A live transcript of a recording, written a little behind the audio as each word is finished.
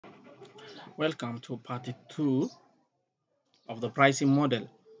Welcome to part 2 of the pricing model.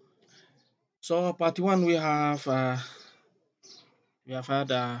 So part 1 we have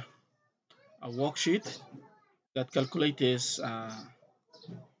had a worksheet that calculates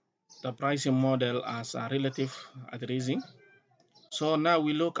the pricing model as a relative addressing. So now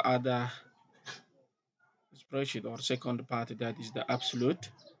we look at the spreadsheet or second part, that is the absolute.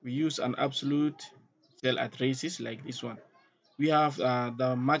 We use an absolute cell addresses like this one. We have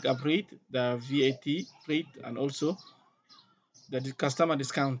the markup rate, the VAT rate, and also the customer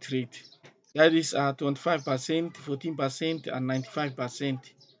discount rate. That is 25%, 14%, and 95%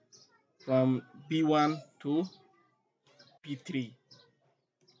 from B1 to B3.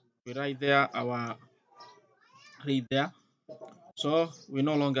 We write there our rate there. So we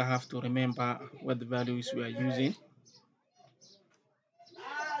no longer have to remember what the values we are using.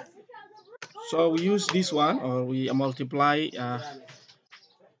 So we use this one, or we multiply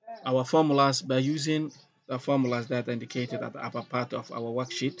our formulas by using the formulas that are indicated at the upper part of our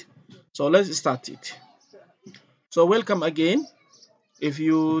worksheet. So let's start it. So welcome again. If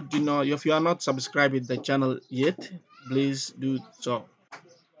you are not subscribed to the channel yet, please do so.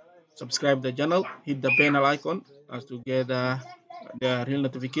 Subscribe the channel, hit the bell icon as to get the real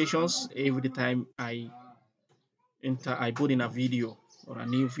notifications every time I put in a video or a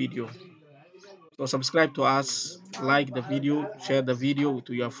new video. So subscribe to us, like the video, share the video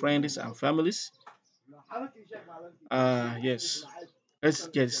to your friends and families. Yes, let's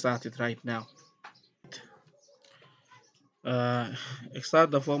get started right now. Uh, Extract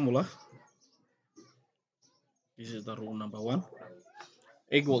the formula. This is the rule number 1.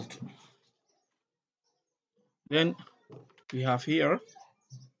 Equal to. Then we have here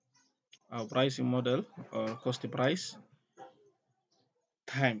our pricing model or cost price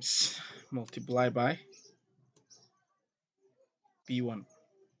times multiply by P1.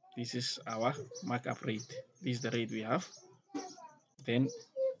 This is our markup rate. This is the rate we have. Then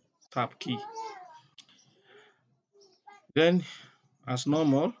tab key. Then as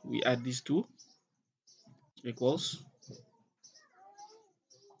normal, we add these two equals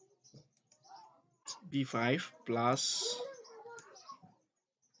B5 plus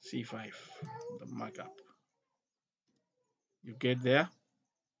C5, the markup. You get there.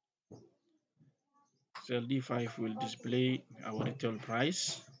 Cell D5 will display our retail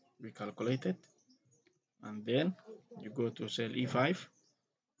price we calculated, and then you go to cell E5.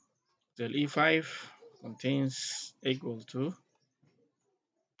 Cell E5 contains equal to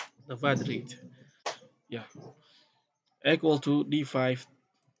the VAT rate. Yeah, equal to D5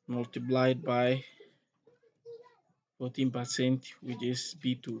 multiplied by 14%, which is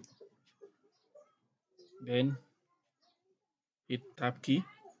B2. Then hit tab key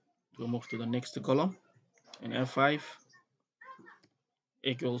to move to the next column, and F5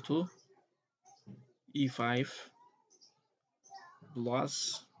 equal to E5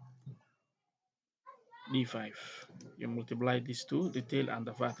 plus D5. You multiply these two, the tail and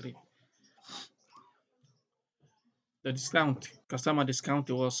the VAT rate. The discount, customer discount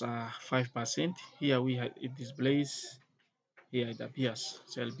was 5%. Here it displays, here it appears,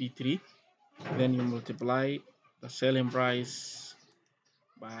 cell B3. Then you multiply the selling price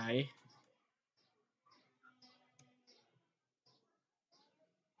by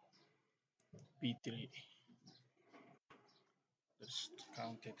B3,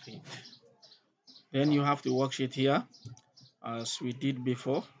 discounted rate. Then you have the worksheet here. As we did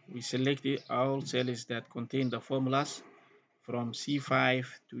before, we selected all cells that contain the formulas from C5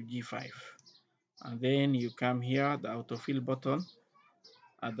 to G5. And then you come here, the autofill button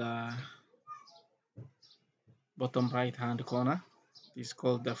at the bottom right hand corner. It's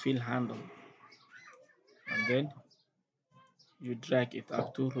called the fill handle. And then you drag it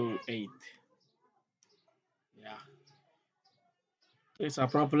up to row 8. Yeah. There's a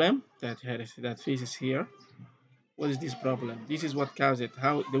problem that faces here. What is this problem? This is what causes it.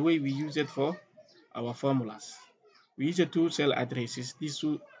 How the way we use it for our formulas. We use the two cell addresses. These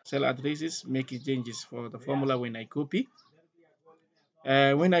two cell addresses make changes for the formula when I copy.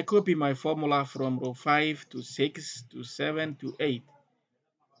 When I copy my formula from row 5 to 6 to 7 to 8,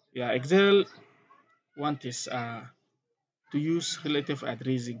 yeah, Excel wants us to use relative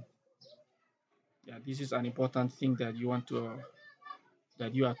addressing. Yeah, this is an important thing that you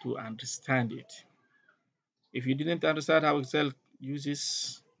have to understand it. If you didn't understand how Excel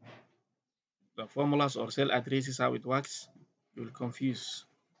uses the formulas or cell addresses, how it works, you will confuse.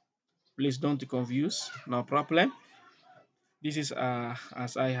 Please don't confuse, no problem. This is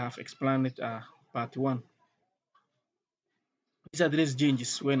as I have explained it, part 1. This address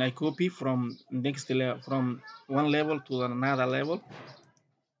changes when I copy from next level, from one level to another level.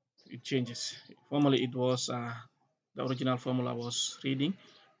 it changes. Formerly it was the original formula was reading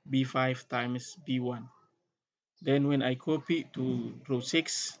B5 times B1. Then when I copy to row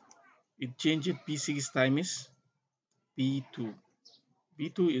 6, it changed B6 times B2.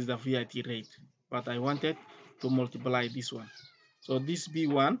 B2 is the VAT rate, but I wanted to multiply this one. So this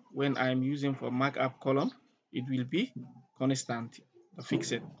B1, when I'm using for markup column, it will be constant, the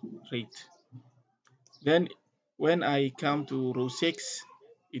fixed rate. Then when I come to row 6,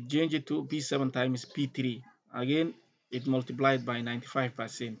 it changed to B7 times P3. Again, it multiplied by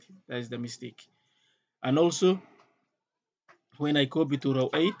 95%. That is the mistake. And also, when I copy to row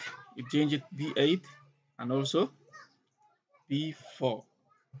 8, it changed B8 and also B4.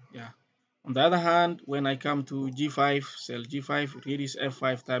 Yeah. On the other hand, when I come to G5, cell G5, here is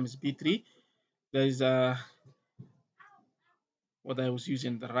F5 times B3. There is what I was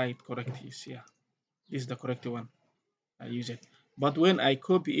using, the right correct is here. This is the correct one. I use it. But when I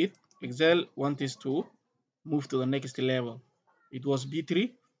copy it, Excel wants us to move to the next level. It was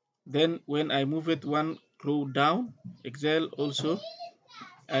B3. Then when I move it one row down, Excel also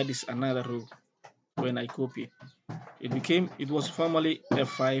adds another row when I copy it. It was formerly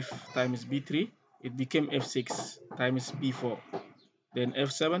F5 times B3. It became F6 times B4. Then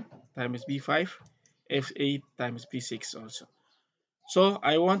F7 times B5, F8 times B6 also. So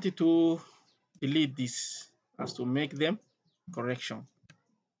I wanted to delete this as to make them correction.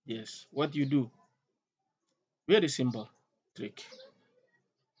 Yes, what you do, very simple trick.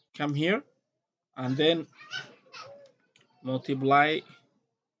 Come here and then multiply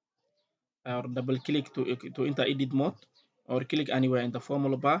or double click to enter edit mode or click anywhere in the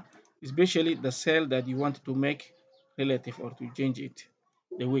formula bar, especially the cell that you want to make relative or to change it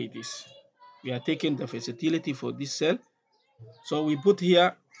the way it is. We are taking the versatility for this cell. So we put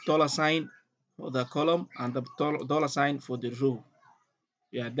here $sign for the column and the $sign for the row.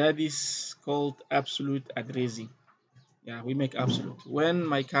 Yeah, that is called absolute addressing. Yeah, we make absolute. When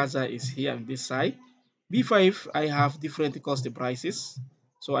my cursor is here on this side, B5, I have different cost prices.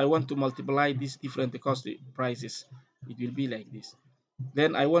 So I want to multiply these different cost prices. It will be like this.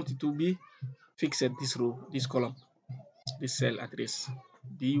 Then I want it to be fixed this row, this column, this cell address,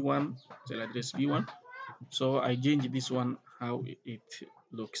 B1, cell address B1. So I change this one how it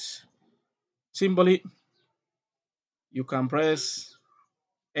looks. Simply, you can press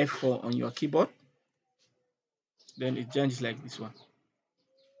F4 on your keyboard. Then it changes like this one.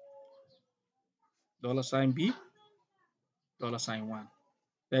 $sign B, $1.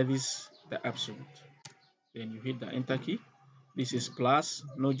 That is the absolute. Then you hit the enter key. This is plus,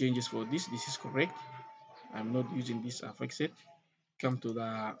 no changes for this. This is correct. I'm not using this affixed. Come to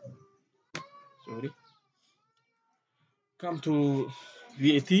the sorry. Come to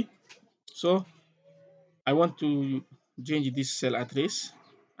VAT. So I want to change this cell address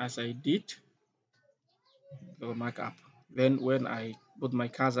as I did the markup. Then when I put my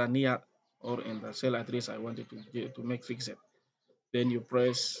cursor near or in the cell address I wanted to make fixed, then you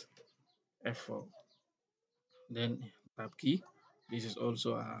press F4. Then tab key. This is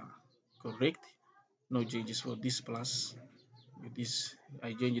also correct. No changes for this plus. With this,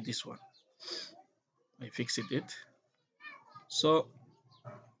 I changed this one. I fixed it. So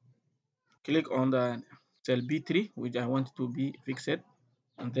click on the cell B3, which I want to be fixed,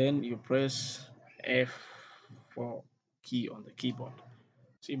 and then you press F4 key on the keyboard.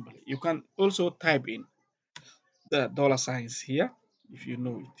 Simply. You can also type in the $signs here if you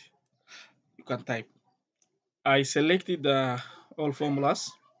know it. You can type. I selected the all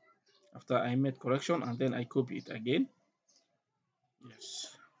formulas after I made correction and then I copy it again.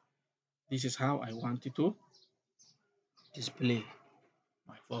 Yes, this is how I wanted to display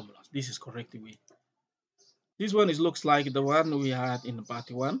my formulas. This is correct way. This one looks like the one we had in part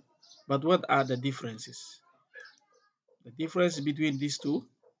 1, but what are the differences? The difference between these two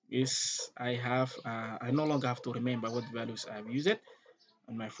is I no longer have to remember what values I've used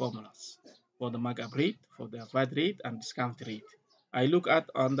on my formulas for the markup rate, for the VAT rate, and discount rate. I look at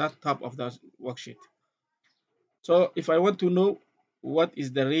on that top of the worksheet. So if I want to know what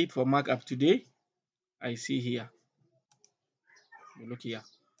is the rate for markup today, I see here. You look here.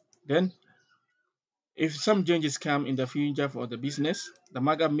 Then if some changes come in the future for the business, the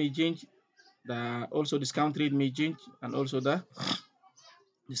markup may change, the also discount rate may change, and also the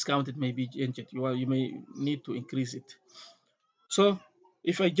discounted may be changed. You may need to increase it. So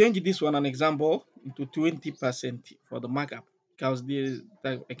if I change this one, an example, into 20% for the markup, because the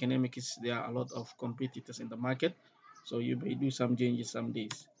economics, there are a lot of competitors in the market. So you may do some changes some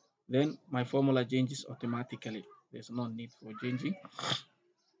days. Then my formula changes automatically. There's no need for changing.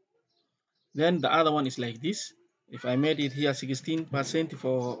 Then the other one is like this. If I made it here 16%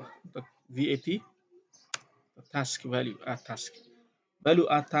 for the VAT, the task value add task. Value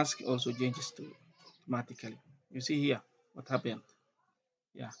add task also changes to automatically. You see here what happened.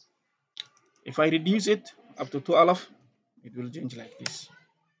 Yeah. If I reduce it up to 12, it will change like this.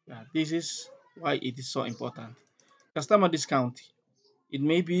 Yeah, this is why it is so important. Customer discount, it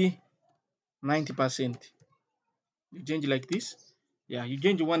may be 90%. You change like this. Yeah, you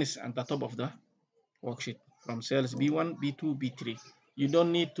change one is at the top of the worksheet from cells B1, B2, B3. You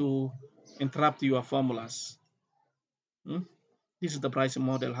don't need to interrupt your formulas. Hmm? This is the pricing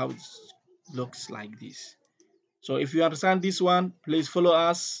model, how it looks like this. So if you understand this one, please follow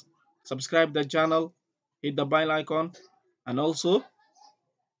us, subscribe the channel, hit the bell icon, and also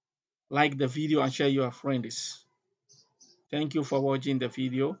like the video and share your friends. Thank you for watching the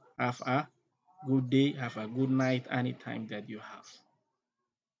video. Have a good day, have a good night anytime that you have.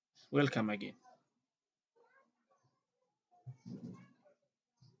 Welcome again.